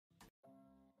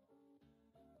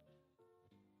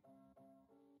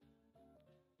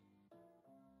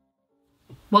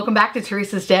Welcome back to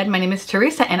Teresa's Dead. My name is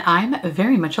Teresa and I'm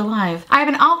very much alive. I have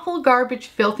an awful, garbage,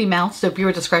 filthy mouth, so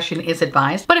viewer discretion is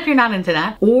advised. But if you're not into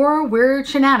that or weird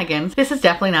shenanigans, this is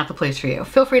definitely not the place for you.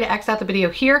 Feel free to X out the video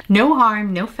here. No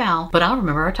harm, no foul, but I'll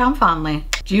remember our time fondly.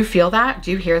 Do you feel that?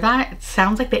 Do you hear that? It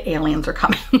sounds like the aliens are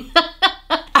coming.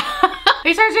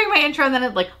 I started doing my intro and then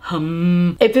it like,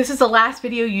 hum. If this is the last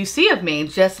video you see of me,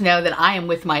 just know that I am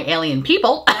with my alien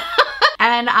people.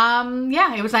 And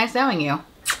yeah, it was nice knowing you.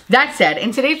 That said,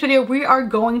 in today's video, we are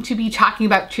going to be talking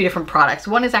about two different products.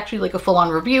 One is actually like a full-on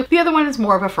review. The other one is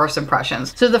more of a first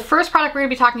impressions. So the first product we're gonna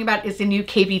be talking about is the new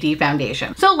KVD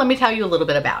foundation. So let me tell you a little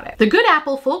bit about it. The Good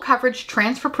Apple Full Coverage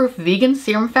Transfer Proof Vegan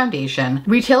Serum Foundation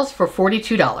retails for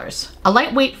 $42. A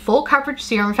lightweight full coverage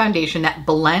serum foundation that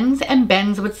blends and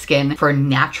bends with skin for a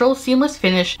natural seamless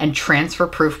finish and transfer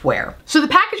proof wear. So the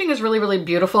packaging is really, really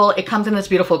beautiful. It comes in this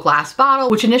beautiful glass bottle,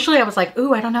 which initially I was like,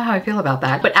 ooh, I don't know how I feel about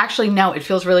that. But actually no, it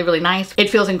feels really, really nice.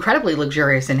 It feels incredibly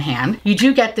luxurious in hand. You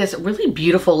do get this really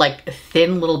beautiful, like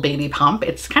thin little baby pump.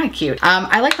 It's kind of cute.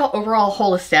 I like the overall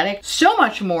whole aesthetic so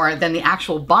much more than the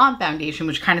actual Bomb foundation,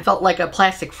 which kind of felt like a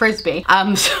plastic frisbee.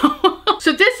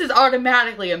 So this is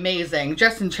automatically amazing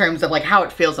just in terms of like how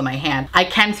it feels in my hand. I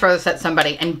can throw this at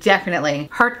somebody and definitely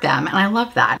hurt them, and I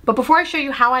love that. But before I show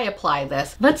you how I apply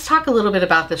this, let's talk a little bit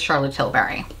about this Charlotte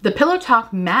Tilbury. The Pillow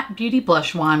Talk Matte Beauty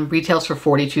Blush Wand retails for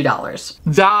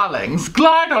 $42. Darlings,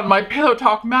 glide on my Pillow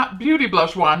Talk Matte Beauty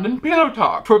Blush Wand and Pillow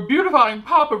Talk for a beautifying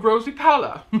pop of rosy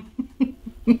color.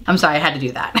 I'm sorry, I had to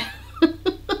do that.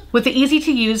 With the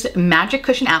easy-to-use Magic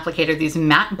Cushion Applicator, these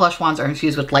matte blush wands are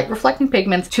infused with light reflecting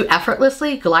pigments to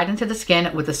effortlessly glide into the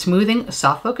skin with a smoothing,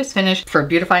 soft focus finish for a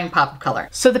beautifying pop of color.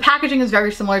 So the packaging is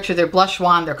very similar to their blush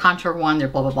wand, their contour wand, their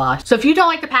blah, blah, blah. So if you don't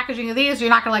like the packaging of these, you're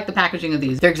not gonna like the packaging of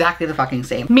these. They're exactly the fucking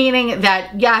same. Meaning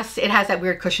that, yes, it has that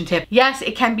weird cushion tip. Yes,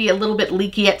 it can be a little bit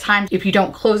leaky at times if you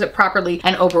don't close it properly,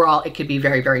 and overall, it could be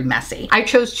very, very messy. I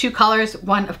chose two colors.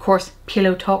 One, of course,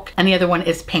 Pillow Talk, and the other one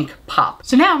is Pink Pop.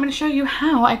 So now I'm gonna show you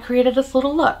how I created this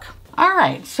little look. All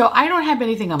right, so I don't have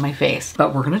anything on my face,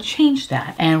 but we're gonna change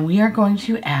that. And we are going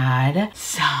to add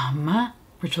some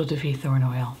Ritual Defeat Thorn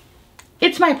Oil.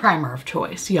 It's my primer of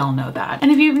choice, y'all know that.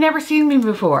 And if you've never seen me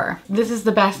before, this is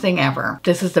the best thing ever.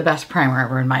 This is the best primer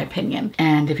ever in my opinion.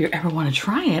 And if you ever wanna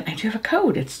try it, I do have a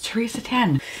code, it's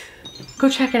Theresa10. Go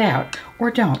check it out, or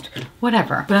don't,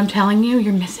 whatever. But I'm telling you,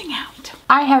 you're missing out.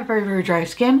 I have very, very dry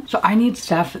skin, so I need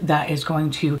stuff that is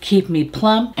going to keep me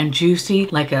plump and juicy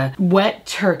like a wet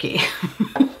turkey.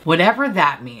 Whatever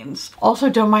that means. Also,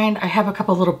 don't mind, I have a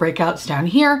couple little breakouts down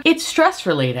here. It's stress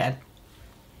related.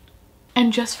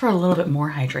 And just for a little bit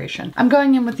more hydration, I'm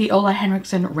going in with the Ole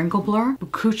Henriksen Wrinkle Blur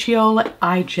Buccucciole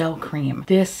Eye Gel Cream.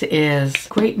 This is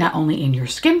great not only in your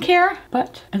skincare,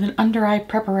 but as an under eye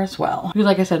prepper as well.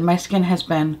 Like I said, my skin has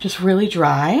been just really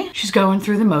dry. She's going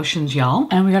through the motions, y'all,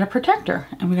 and we gotta protect her,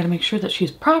 and we gotta make sure that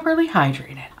she's properly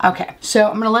hydrated. Okay, so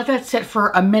I'm gonna let that sit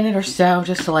for a minute or so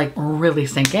just to like really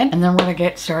sink in, and then we're gonna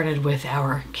get started with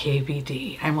our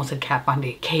KVD. I almost said Kat Von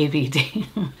D.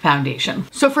 KVD foundation.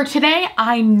 So for today,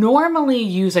 I normally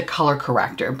use a color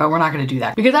corrector, but we're not going to do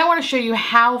that because I want to show you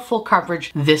how full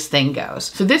coverage this thing goes.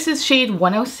 So this is shade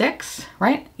 106,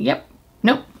 right? Yep.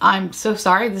 Nope. I'm so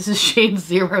sorry. This is shade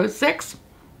 06.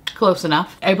 Close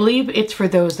enough. I believe it's for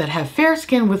those that have fair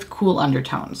skin with cool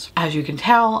undertones. As you can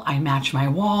tell, I match my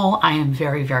wall. I am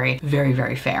very, very, very,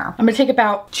 very fair. I'm gonna take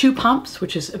about 2 pumps,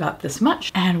 which is about this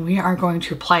much, and we are going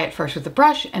to apply it first with the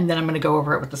brush, and then I'm gonna go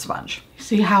over it with the sponge.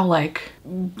 See how like,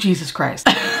 Jesus Christ.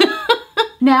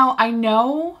 Now, I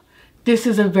know this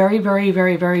is a very, very,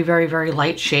 very, very, very, very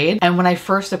light shade. And when I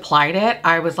first applied it,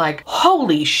 I was like,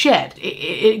 holy shit,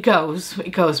 it goes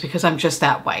because I'm just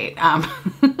that white.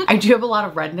 I do have a lot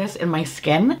of redness in my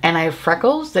skin and I have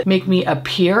freckles that make me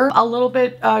appear a little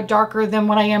bit darker than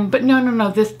what I am. But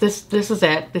no, this is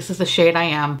it. This is the shade I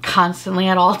am constantly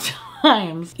at all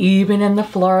times, even in the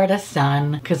Florida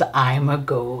sun, because I'm a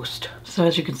ghost. So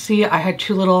as you can see, I had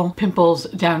 2 little pimples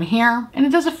down here and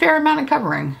it does a fair amount of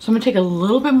covering. So I'm gonna take a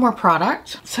little bit more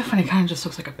product. It's so funny, it kind of just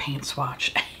looks like a paint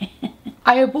swatch.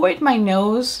 I avoid my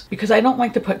nose because I don't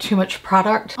like to put too much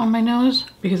product on my nose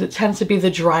because it tends to be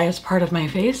the driest part of my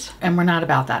face, and we're not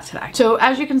about that today. So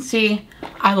as you can see,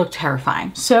 I look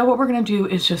terrifying. So what we're gonna do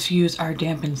is just use our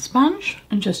dampened sponge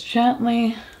and just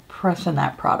gently press in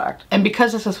that product. And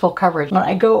because this is full coverage, when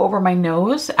I go over my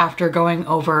nose after going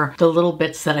over the little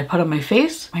bits that I put on my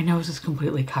face, my nose is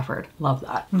completely covered. Love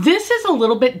that. This is a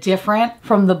little bit different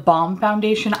from the Balm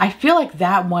foundation. I feel like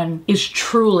that one is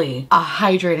truly a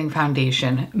hydrating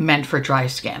foundation meant for dry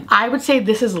skin. I would say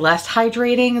this is less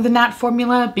hydrating than that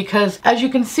formula because as you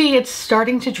can see, it's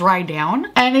starting to dry down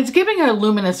and it's giving a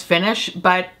luminous finish,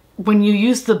 but when you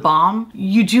use the balm,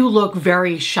 you do look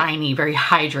very shiny, very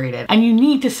hydrated, and you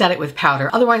need to set it with powder.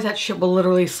 Otherwise that shit will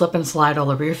literally slip and slide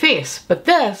all over your face. But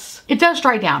this, it does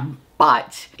dry down,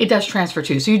 but it does transfer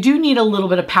too. So you do need a little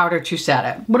bit of powder to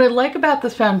set it. What I like about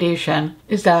this foundation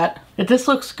is that this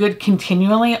looks good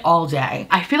continually all day.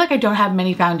 I feel like I don't have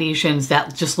many foundations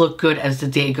that just look good as the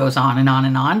day goes on and on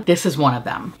and on. This is one of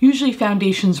them. Usually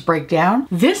foundations break down.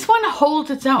 This one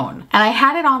holds its own. And I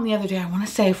had it on the other day, I wanna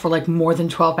say for like more than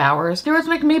 12 hours. There was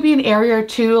like maybe an area or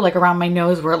two like around my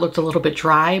nose where it looked a little bit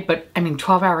dry, but I mean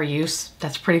 12-hour use,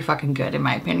 that's pretty fucking good in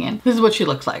my opinion. This is what she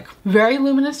looks like. Very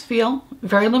luminous feel,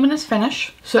 very luminous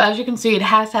finish. So as you can see, it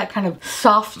has that kind of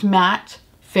soft matte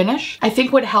finish. I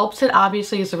think what helps it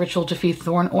obviously is the Ritual Defeat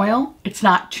Thorn Oil. It's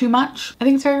not too much. I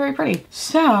think it's very, very pretty.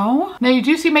 So now you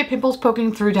do see my pimples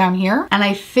poking through down here. And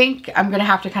I think I'm gonna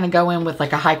have to kind of go in with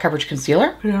like a high coverage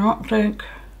concealer. But I don't think,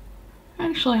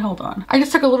 actually, hold on. I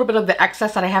just took a little bit of the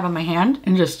excess that I have on my hand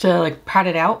and just to like pat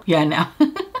it out. Yeah, no.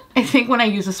 I think when I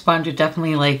use a sponge, it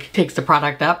definitely like takes the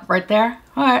product up right there.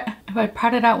 But if I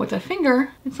pat it out with a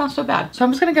finger, it's not so bad. So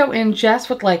I'm just gonna go in just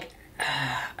with like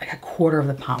a quarter of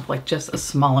the pump, like just a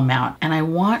small amount. And I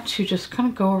want to just kind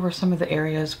of go over some of the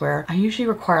areas where I usually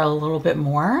require a little bit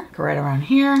more. Go right around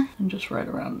here and just right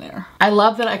around there. I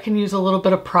love that I can use a little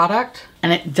bit of product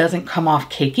and it doesn't come off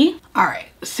cakey. All right,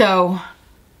 so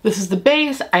this is the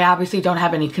base. I obviously don't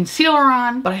have any concealer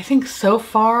on, but I think so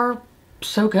far,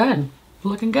 so good.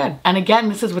 Looking good. And again,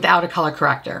 this is without a color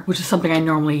corrector, which is something I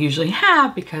normally usually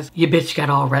have because your bitch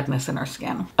got all redness in her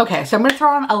skin. Okay, so I'm gonna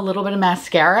throw on a little bit of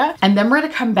mascara and then we're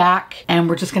gonna come back and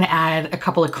we're just gonna add a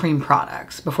couple of cream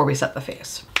products before we set the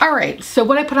face. All right, so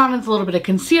what I put on is a little bit of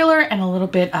concealer and a little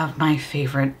bit of my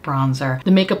favorite bronzer, the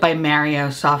Makeup by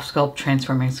Mario Soft Sculpt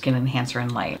Transforming Skin Enhancer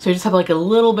in Light. So I just have like a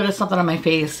little bit of something on my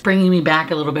face, bringing me back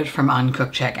a little bit from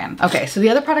uncooked chicken. Okay, so the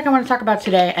other product I wanna talk about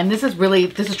today, and this is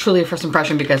truly a first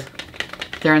impression because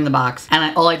they're in the box,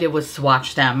 and all I did was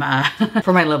swatch them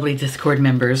for my lovely Discord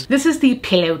members. This is the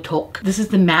Pillow Talk. This is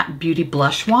the Matte Beauty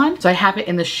Blush one. So I have it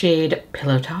in the shade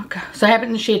Pillow Talk. So I have it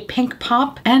in the shade Pink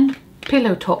Pop and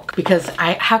Pillow Talk because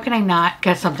how can I not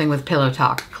get something with Pillow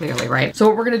Talk, clearly, right? So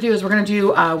what we're gonna do is we're gonna do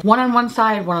one on one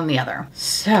side, one on the other.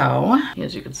 So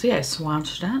as you can see, I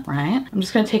swatched it, right? I'm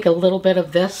just gonna take a little bit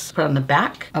of this, put on the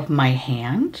back of my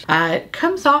hand. It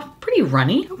comes off pretty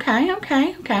runny. Okay,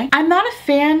 okay, okay. I'm not a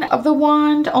fan of the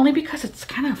wand only because it's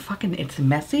kind of fucking, it's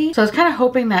messy. So I was kind of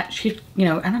hoping that she'd, you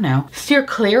know, I don't know, steer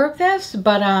clear of this,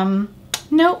 but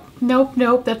nope, nope,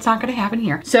 nope, that's not gonna happen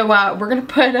here. So we're gonna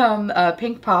put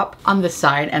Pink Pop on this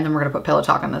side and then we're gonna put Pillow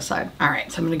Talk on this side. All right,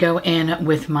 so I'm gonna go in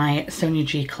with my Sonia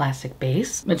G Classic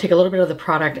Base. I'm gonna take a little bit of the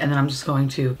product and then I'm just going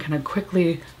to kind of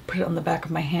quickly put it on the back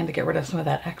of my hand to get rid of some of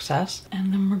that excess.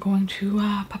 And then we're going to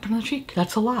pop it on the cheek.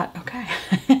 That's a lot, okay.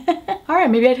 All right,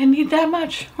 maybe I didn't need that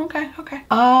much. Okay, okay.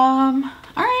 All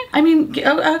right, I mean,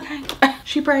 okay.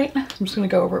 She bright. I'm just gonna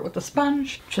go over it with the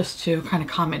sponge just to kind of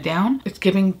calm it down. It's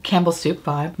giving Campbell's Soup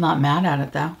vibe. Not mad at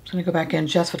it though. I'm just gonna go back in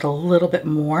just with a little bit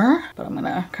more, but I'm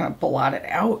gonna kind of blot it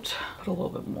out. Put a little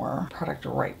bit more product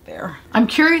right there. I'm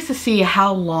curious to see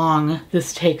how long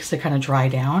this takes to kind of dry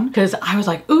down because I was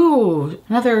like, ooh,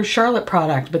 another Charlotte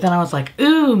product, but then I was like,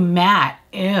 ooh, matte,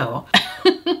 ew.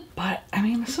 But I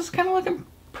mean, this is kind of looking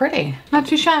pretty. Not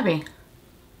too shabby.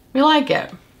 We like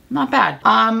it. Not bad.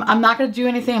 I'm not gonna do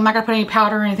anything. I'm not gonna put any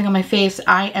powder or anything on my face.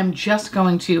 I am just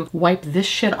going to wipe this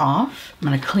shit off. I'm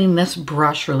gonna clean this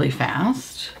brush really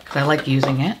fast because I like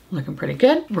using it. Looking pretty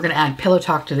good. We're gonna add Pillow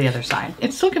Talk to the other side.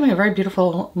 It's still giving a very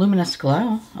beautiful luminous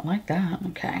glow. I like that.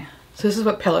 Okay. So this is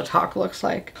what Pillow Talk looks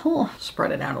like. Cool.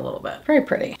 Spread it out a little bit. Very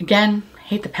pretty. Again,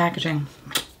 hate the packaging.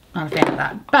 Not a fan of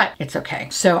that, but it's okay.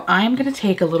 So I'm gonna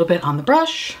take a little bit on the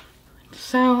brush.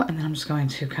 So, and then I'm just going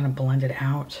to kind of blend it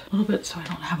out a little bit so I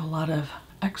don't have a lot of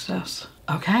excess.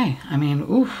 Okay, I mean,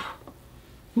 oof,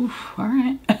 oof, all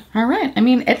right. All right, I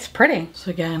mean, it's pretty. So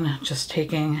again, just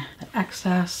taking the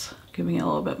excess, giving it a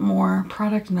little bit more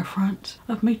product in the front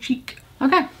of my cheek.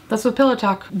 Okay, that's with Pillow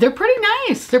Talk. They're pretty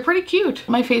nice, they're pretty cute.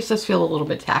 My face does feel a little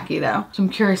bit tacky though. So I'm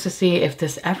curious to see if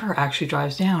this ever actually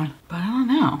dries down, but I don't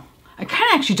know. I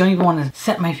kind of actually don't even want to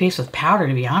set my face with powder,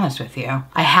 to be honest with you.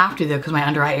 I have to though, because my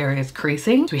under eye area is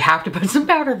creasing. So we have to put some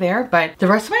powder there, but the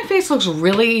rest of my face looks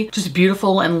really just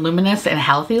beautiful and luminous and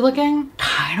healthy looking.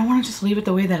 I don't want to just leave it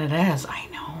the way that it is. I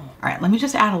know. All right, let me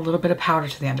just add a little bit of powder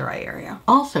to the under eye area.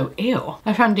 Also, ew,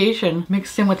 that foundation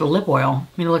mixed in with the lip oil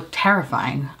made it look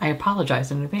terrifying. I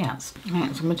apologize in advance. All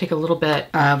right, so I'm gonna take a little bit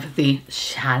of the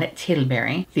Charlotte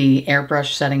Tilbury, the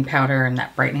airbrush setting powder and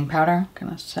that brightening powder. I'm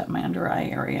gonna set my under eye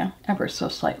area ever so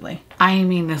slightly. I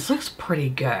mean, this looks pretty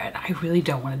good. I really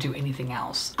don't want to do anything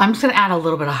else. I'm just gonna add a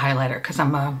little bit of highlighter because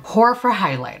I'm a whore for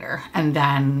highlighter. And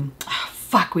then,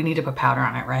 fuck, we need to put powder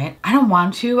on it, right? I don't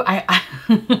want to.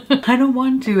 I don't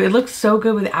want to. It looks so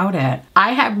good without it.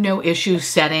 I have no issue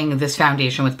setting this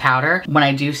foundation with powder. When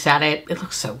I do set it, it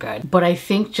looks so good. But I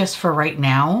think just for right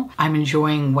now, I'm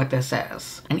enjoying what this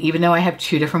is. And even though I have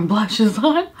 2 different blushes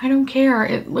on, I don't care.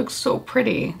 It looks so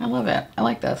pretty. I love it. I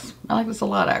like this. I like this a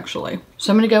lot, actually.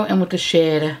 So I'm gonna go in with the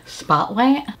shade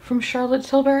Spotlight from Charlotte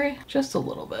Tilbury. Just a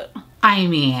little bit. I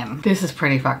mean, this is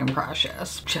pretty fucking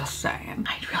precious. Just saying.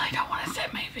 I really don't want to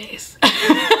set my face.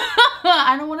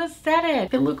 I don't want to set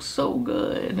it. It looks so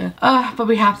good. But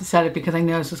we have to set it because I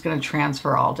know this is going to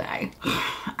transfer all day.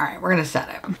 All right, we're going to set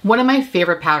it. One of my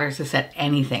favorite powders to set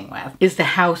anything with is the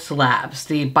House Labs,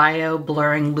 the Bio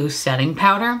Blurring Loose Setting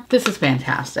Powder. This is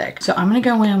fantastic. So I'm going to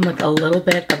go in with a little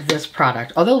bit of this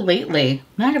product. Although lately,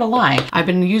 I'm not going to lie, I've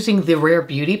been using the Rare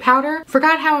Beauty powder.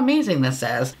 Forgot how amazing this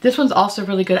is. This one's also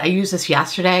really good. I used this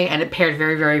yesterday and it paired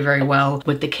very, very, very well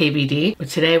with the KVD. But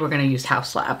today we're going to use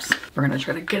House Labs. We're going to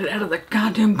try to get it out of the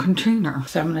goddamn container.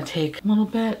 So I'm going to take a little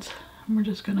bit and we're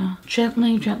just going to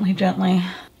gently, gently, gently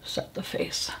set the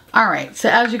face. All right, so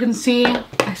as you can see,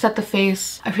 I set the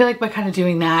face. I feel like by kind of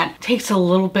doing that, takes a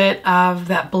little bit of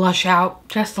that blush out,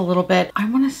 just a little bit. I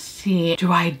want to see,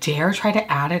 do I dare try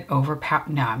to add it over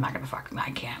powder? No, I'm not gonna fucking,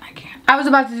 I can't. I was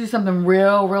about to do something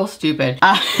real stupid.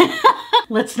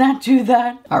 Let's not do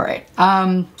that. All right,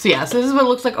 so yeah, so this is what it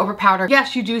looks like over powder.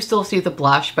 Yes, you do still see the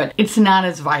blush, but it's not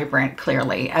as vibrant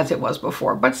clearly as it was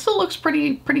before, but still looks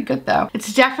pretty good though.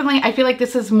 It's definitely, I feel like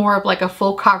this is more of like a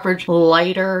full coverage,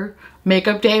 lighter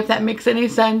makeup day, if that makes any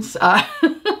sense.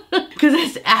 Because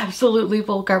it's absolutely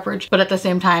full coverage, but at the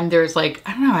same time there's like,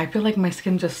 I don't know, I feel like my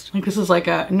skin just, like this is like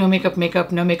a no makeup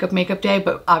day,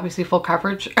 but obviously full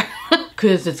coverage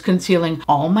because it's concealing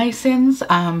all my sins.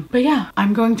 But yeah,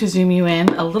 I'm going to zoom you in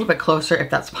a little bit closer if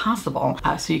that's possible,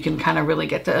 so you can kind of really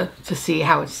get to see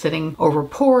how it's sitting over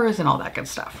pores and all that good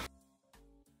stuff.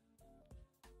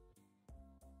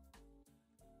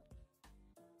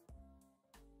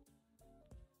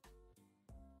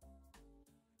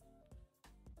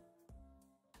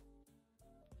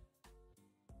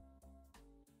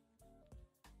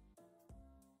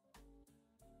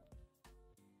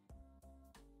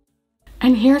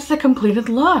 And here's the completed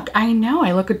look. I know,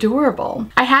 I look adorable.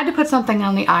 I had to put something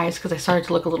on the eyes because I started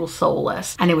to look a little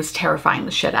soulless and it was terrifying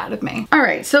the shit out of me. All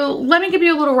right, so let me give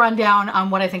you a little rundown on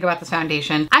what I think about this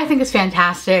foundation. I think it's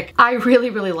fantastic. I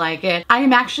really like it. I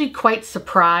am actually quite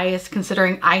surprised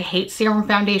considering I hate serum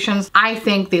foundations. I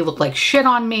think they look like shit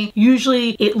on me.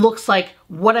 Usually it looks like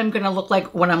what I'm gonna look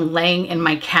like when I'm laying in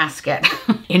my casket.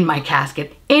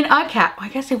 I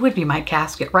guess it would be my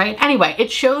casket, right? Anyway,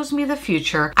 it shows me the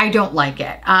future. I don't like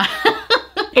it.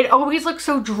 It always looks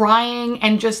so drying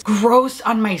and just gross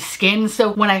on my skin.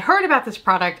 So when I heard about this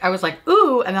product, I was like,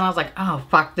 ooh, and then I was like, oh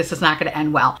fuck, this is not gonna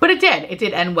end well. But it did. It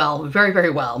did end well, very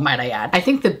well, might I add. I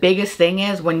think the biggest thing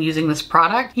is when using this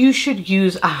product, you should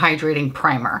use a hydrating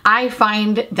primer. I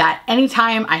find that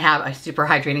anytime I have a super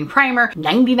hydrating primer,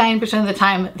 99% of the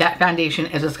time, that foundation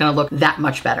is just gonna look that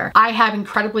much better. I have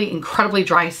incredibly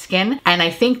dry skin, and I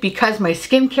think because my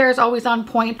skincare is always on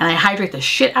point and I hydrate the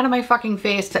shit out of my fucking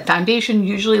face, that foundation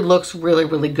usually looks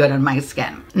really good on my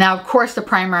skin. Now, of course, the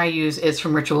primer I use is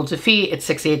from Ritual Defeat. It's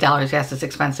 $68. Yes, it's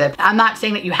expensive. I'm not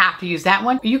saying that you have to use that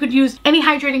one. You could use any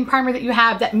hydrating primer that you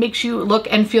have that makes you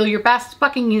look and feel your best.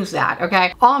 Fucking use that,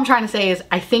 okay? All I'm trying to say is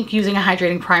I think using a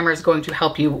hydrating primer is going to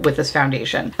help you with this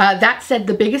foundation. That said,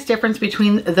 the biggest difference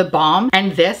between the balm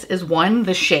and this is one,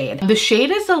 the shade. The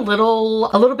shade is a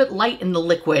little bit light in the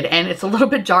liquid and it's a little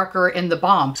bit darker in the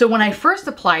balm. So when I first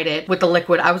applied it with the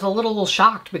liquid, I was a little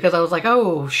shocked because I was like,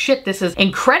 oh shit, this is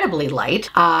incredibly light.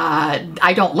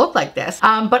 I don't look like this,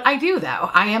 but I do though.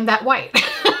 I am that white.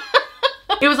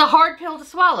 It was a hard pill to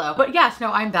swallow, but yes,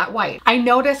 no, I'm that white. I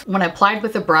noticed when I applied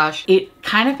with the brush, it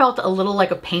kind of felt a little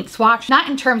like a paint swatch, not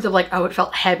in terms of like, oh, it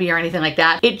felt heavy or anything like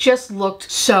that. It just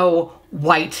looked so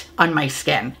white on my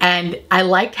skin. And I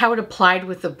liked how it applied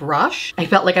with the brush. I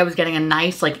felt like I was getting a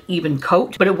nice, like even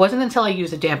coat, but it wasn't until I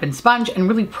used a dampened sponge and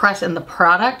really pressed in the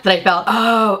product that I felt,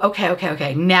 oh,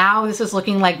 okay. Now this is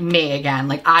looking like me again.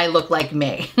 Like I look like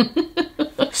me.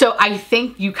 So I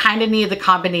think you kind of need the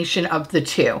combination of the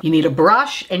two. You need a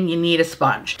brush and you need a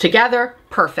sponge. Together,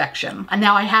 perfection. And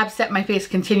now I have set my face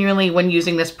continually when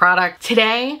using this product.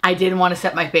 Today, I didn't want to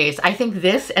set my face. I think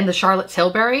this and the Charlotte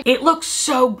Tilbury, it looks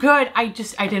so good. I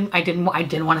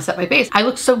didn't want to set my face. I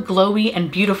look so glowy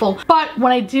and beautiful. But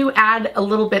when I do add a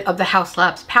little bit of the House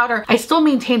Labs powder, I still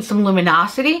maintain some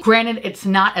luminosity. Granted, it's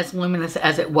not as luminous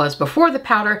as it was before the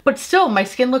powder, but still my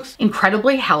skin looks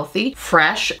incredibly healthy,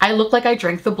 fresh. I look like I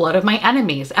drank the blood of my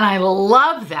enemies, and I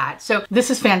love that. So this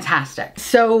is fantastic.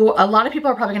 So a lot of people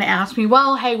are probably going to ask me,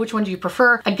 well, hey, which one do you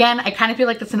prefer? Again, I kind of feel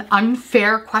like that's an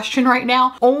unfair question right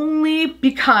now, only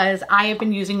because I have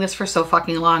been using this for so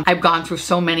fucking long. I've gone through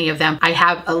so many of them. I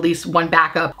have at least one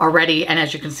backup already, and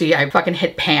as you can see, I fucking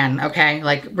hit pan, okay?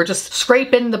 Like, we're just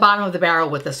scraping the bottom of the barrel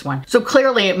with this one. So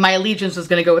clearly my allegiance is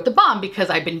going to go with the bomb because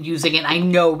I've been using it. I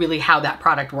know really how that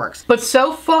product works. But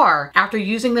so far, after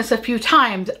using this a few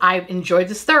times, I've enjoyed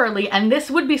this thoroughly, and this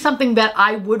would be something that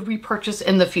I would repurchase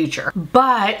in the future.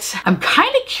 But I'm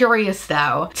kind of curious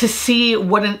though to see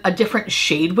what a different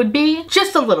shade would be,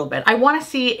 just a little bit. I want to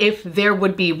see if there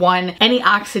would be any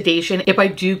oxidation if I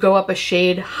do go up a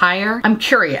shade higher. I'm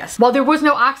curious. While there was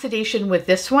no oxidation with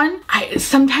this one,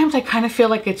 sometimes I kind of feel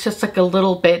like it's just like a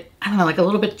little bit, I don't know, like a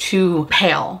little bit too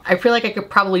pale. I feel like I could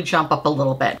probably jump up a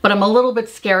little bit, but I'm a little bit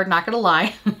scared, not gonna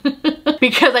lie,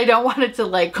 because I don't want it to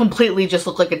like completely just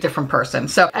look like a different person.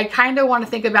 So I kind of want to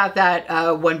think about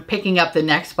that when picking up the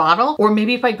next bottle, or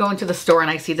maybe if I go into the store and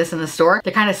I see this in the store,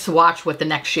 to kind of swatch what the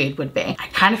next shade would be. I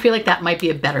kind of feel like that might be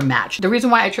a better match. The reason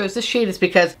why I chose this shade is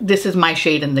because this is my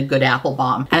shade in the Good Apple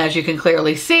Balm. And as you can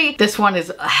clearly see, this one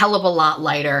is a hell of a lot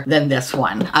lighter than this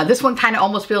one. This one kind of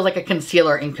almost feels like a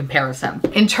concealer in comparison.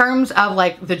 In terms of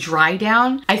like the dry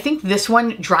down, I think this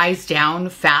one dries down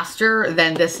faster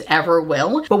than this ever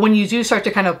will. But when you do start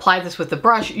to kind of apply this with the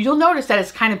brush, you'll notice that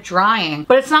it's kind of drying,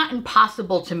 but it's not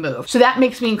impossible to move. So that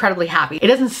makes me incredibly happy. It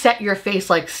doesn't set your face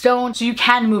like stone, so you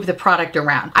can move the product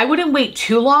around. I wouldn't wait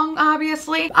too long,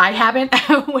 obviously. I haven't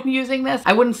when using this.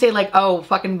 I wouldn't say like, oh,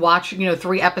 fucking watch,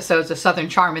 3 episodes of Southern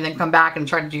Charm and then come back and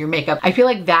try to do your makeup. I feel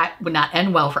like that would not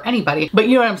end well for anybody, but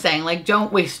you know what I'm saying? Like,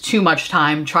 don't waste too much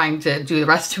time trying to do the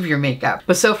rest of your makeup.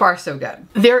 But so far, so good.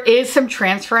 There is some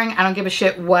transferring. I don't give a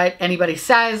shit what anybody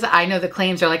says. I know the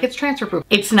claims are like, it's transfer proof.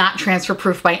 It's not transfer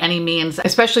proof by any means.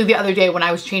 Especially the other day when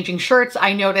I was changing shirts,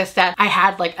 I noticed that I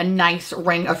had like a nice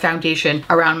ring of foundation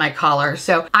around my collar.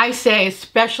 So I say,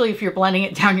 especially if you're blending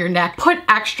it down your neck, put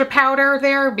extra powder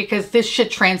there because this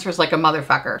shit transfers like a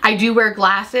motherfucker. I do wear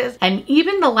glasses, and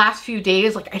even the last few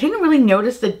days, like I didn't really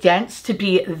notice the dents to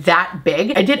be that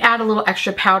big. I did add a little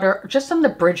extra powder just on the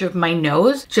bridge of my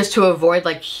nose just to avoid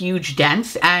like huge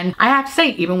dents. And I have to say,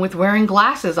 even with wearing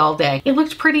glasses all day, it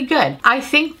looked pretty good. I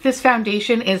think this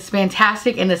foundation is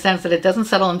fantastic in the sense that it doesn't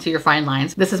settle into your fine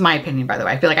lines. This is my opinion, by the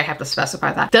way. I feel like I have to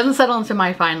specify that. It doesn't settle into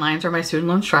my fine lines or my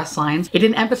pseudo stress lines. It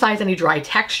didn't emphasize any dry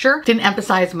texture. Didn't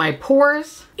emphasize my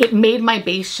pores. It made my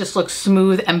base just look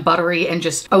smooth and buttery and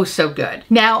just oh so good.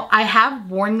 Now, I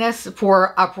have worn this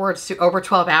for upwards to over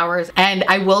 12 hours, and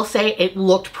I will say it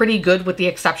looked pretty good with the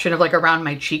exception of like around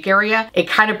my cheek area. It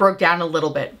kind of broke down a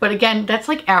little bit, but again, that's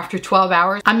like after 12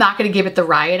 hours. I'm not gonna give it the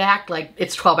riot act, like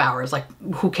it's 12 hours, like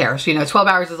who cares? 12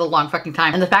 hours is a long fucking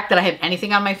time, and the fact that I have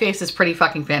anything on my face is pretty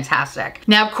fucking fantastic.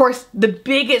 Now, of course, the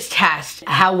biggest test,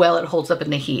 how well it holds up in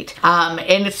the heat.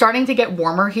 And it's starting to get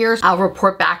warmer here. I'll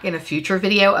report back in a future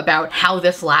video about how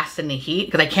this lasts in the heat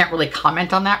because I can't really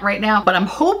comment on that right now, but I'm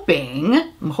hoping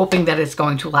that it's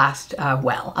going to last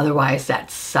well. Otherwise, that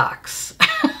sucks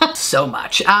so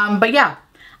much. But yeah,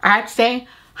 I have to say,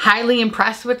 highly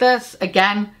impressed with this.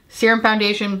 Again, serum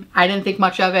foundation, I didn't think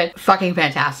much of it. Fucking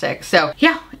fantastic. So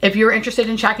yeah, if you're interested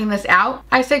in checking this out,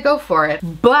 I say go for it.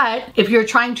 But if you're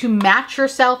trying to match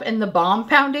yourself in the balm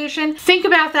foundation, think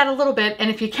about that a little bit. And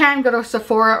if you can, go to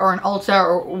Sephora or an Ulta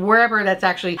or wherever that's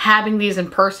actually having these in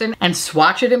person and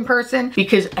swatch it in person,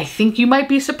 because I think you might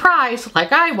be surprised,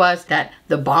 like I was, that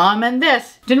the balm and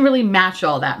this didn't really match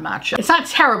all that much. It's not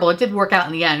terrible. It did work out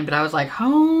in the end, but I was like,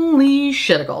 holy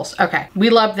shittagles. Okay, we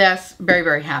love this. Very,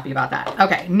 very happy about that.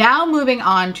 Okay, now moving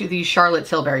on to the Charlotte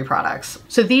Tilbury products.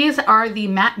 So these are the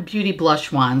Matte Beauty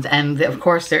Blush ones, and of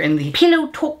course they're in the Pillow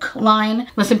Talk line.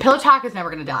 Listen, Pillow Talk is never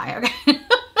gonna die, okay?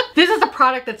 This is a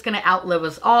product that's gonna outlive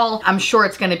us all. I'm sure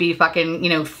it's gonna be fucking,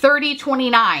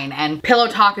 3029, and Pillow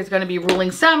Talk is gonna be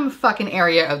ruling some fucking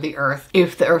area of the earth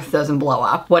if the earth doesn't blow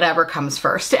up. Whatever comes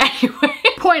first. Anyway,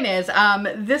 Point is,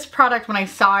 this product, when I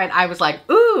saw it, I was like,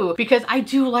 ooh, because I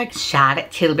do like Charlotte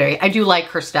Tilbury. I do like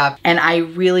her stuff, and I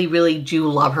really, really do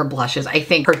love her blushes. I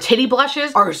think her titty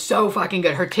blushes are so fucking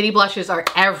good. Her titty blushes are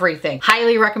everything.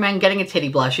 Highly recommend getting a titty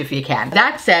blush if you can.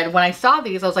 That said, when I saw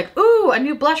these, I was like, ooh, a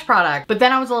new blush product. But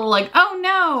then I was a little like, oh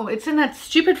no, it's in that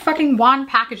stupid fucking wand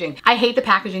packaging. I hate the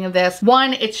packaging of this.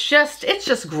 One, it's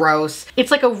just gross. It's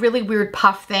like a really weird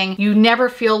puff thing. You never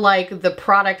feel like the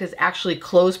product is actually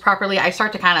closed properly. I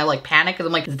start to kind of like panic because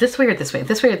I'm like, is this way or this way?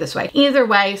 This way or this way? Either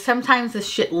way, sometimes this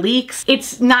shit leaks.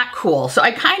 It's not cool. So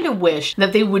I kind of wish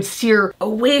that they would steer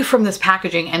away from this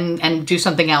packaging and do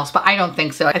something else, but I don't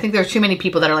think so. I think there's too many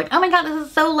people that are like, oh my God, this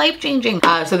is so life-changing.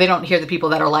 So they don't hear the people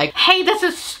that are like, hey, this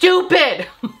is stupid.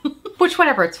 Which,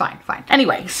 whatever, it's fine.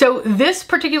 Anyway, so this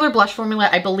particular blush formula,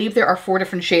 I believe there are 4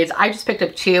 different shades. I just picked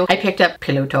up 2. I picked up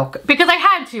Pillow Talk because I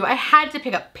had to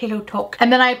pick up Pillow Talk.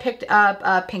 And then I picked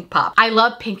up Pink Pop. I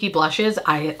love pinky blushes.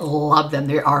 I love them.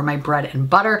 They are my bread and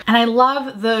butter. And I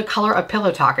love the color of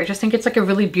Pillow Talk. I just think it's like a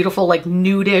really beautiful, like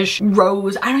nudish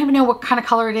rose. I don't even know what kind of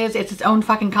color it is. It's its own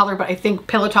fucking color, but I think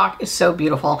Pillow Talk is so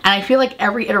beautiful. And I feel like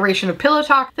every iteration of Pillow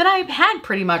Talk that I've had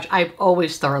pretty much, I've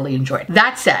always thoroughly enjoyed.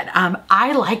 That said,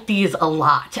 I like these a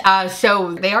lot.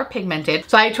 So they are pigmented.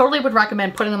 So I totally would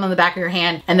recommend putting them on the back of your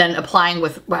hand and then applying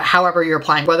with however you're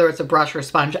applying, whether it's a brush or a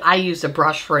sponge. I use a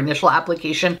brush for initial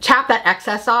application. Tap that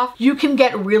excess off. You can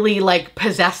get really like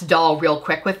possessed doll real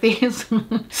quick with these.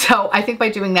 So I think by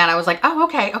doing that, I was like, oh,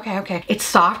 okay. It's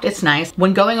soft, it's nice.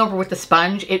 When going over with the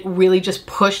sponge, it really just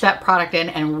pushed that product in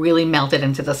and really melted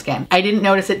into the skin. I didn't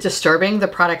notice it disturbing the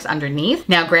products underneath.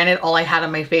 Now, granted, all I had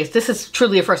on my face, this is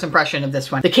truly a first impression of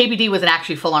this one. The KVD was an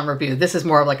actually full-on review. This is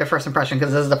more of like a first impression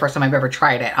because this is the first time I've ever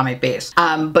tried it on my face.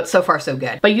 But so far so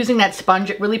good. By using that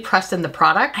sponge, it really pressed in the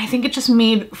product. I think it just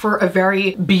made for a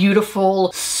very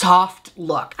beautiful, soft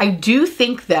look. I do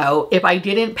think though, if I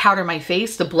didn't powder my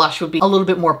face, the blush would be a little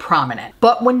bit more prominent.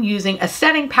 But when using a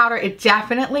setting powder, it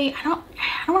definitely, I don't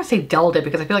want to say dulled it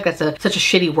because I feel like that's such a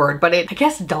shitty word, but I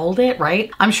guess dulled it, right?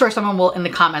 I'm sure someone will in the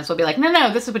comments will be like,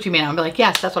 no, this is what you mean. I'll be like,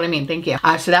 yes, that's what I mean. Thank you.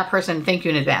 So that person, thank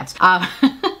you in advance.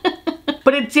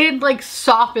 But it did like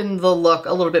soften the look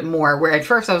a little bit more, where at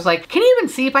first I was like, can you even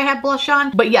see if I have blush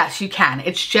on? But yes, you can.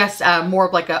 It's just more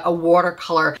of like a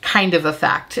watercolor kind of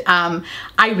effect.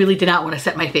 I really did not want to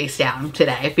set my face down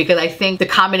today because I think the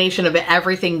combination of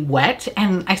everything wet,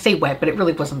 and I say wet, but it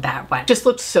really wasn't that wet, just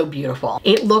looked so beautiful.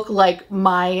 It looked like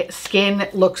my skin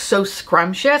looked so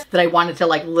scrumptious that I wanted to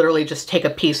like literally just take a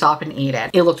piece off and eat it.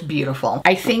 It looked beautiful.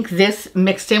 I think this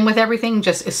mixed in with everything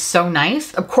just is so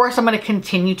nice. Of course, I'm going to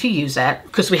continue to use it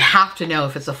because we have to know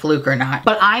if it's a fluke or not.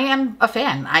 But I am a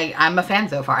fan. I'm a fan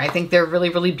so far. I think they're really,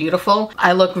 really beautiful.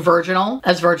 I look virginal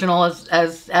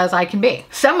as I can be.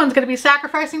 Someone's gonna be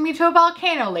sacrificing me to a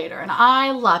volcano later, and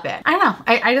I love it. I don't know.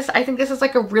 I think this is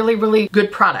like a really, really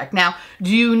good product. Now,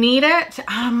 do you need it?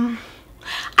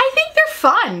 I think they're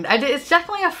fun. It's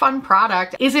definitely a fun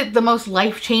product. Is it the most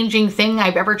life-changing thing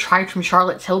I've ever tried from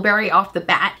Charlotte Tilbury off the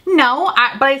bat? No,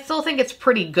 but I still think it's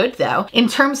pretty good though. In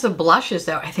terms of blushes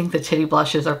though, I think the titty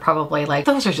blushes are probably like,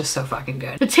 those are just so fucking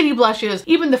good. The titty blushes,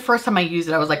 even the first time I used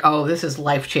it, I was like, oh, this is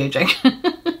life-changing.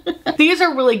 These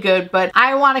are really good, but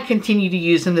I want to continue to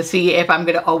use them to see if I'm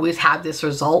going to always have this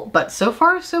result, but so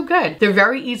far so good. They're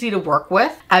very easy to work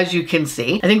with, as you can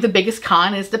see. I think the biggest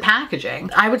con is the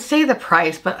packaging. I would say the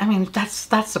price, but I mean, that's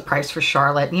the price for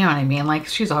Charlotte. You know what I mean? Like,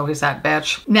 she's always that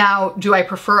bitch. Now, do I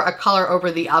prefer a color over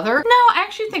the other? No, I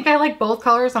actually think I like both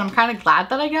colors, and I'm kind of glad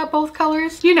that I got both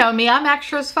colors. You know me, I'm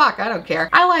extra as fuck. I don't care.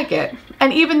 I like it.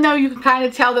 And even though you can kind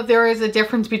of tell that there is a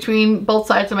difference between both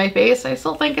sides of my face, I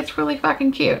still think it's really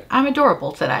fucking cute. I'm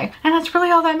adorable today, and that's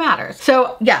really all that matters.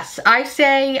 So yes, I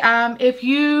say if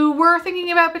you were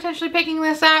thinking about potentially picking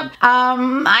this up,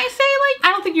 I say like,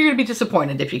 I don't think you're gonna be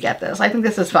disappointed if you get this. I think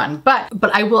this is fun, but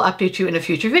I will update you in a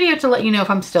future video to let you know if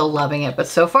I'm still loving it. But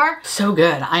so far, so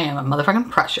good. I am a motherfucking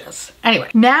precious.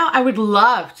 Anyway, now I would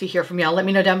love to hear from y'all. Let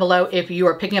me know down below if you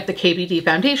are picking up the KVD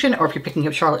foundation, or if you're picking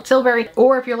up Charlotte Tilbury,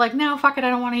 or if you're like, no, fuck it, I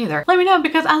don't want either. Let me know,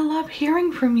 because I love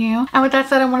hearing from you. And with that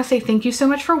said, I want to say thank you so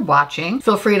much for watching.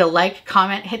 Feel free to like,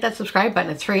 comment, hit that subscribe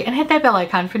button, it's free, and hit that bell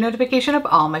icon for notification of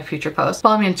all my future posts.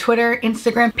 Follow me on Twitter,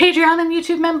 Instagram, Patreon, and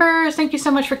YouTube members. Thank you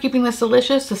so much for keeping this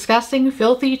delicious, disgusting,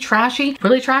 filthy, trashy,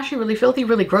 really filthy,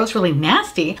 really gross, really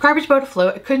nasty garbage boat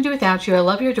afloat. I couldn't do without you. I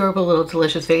love your adorable little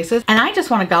delicious faces, and I just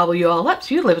want to gobble you all up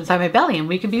so you live inside my belly and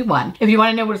we can be one. If you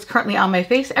want to know what is currently on my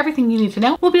face, everything you need to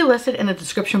know will be listed in the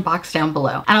description box down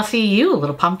below. And I'll see you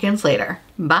little pumpkins later.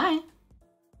 Bye.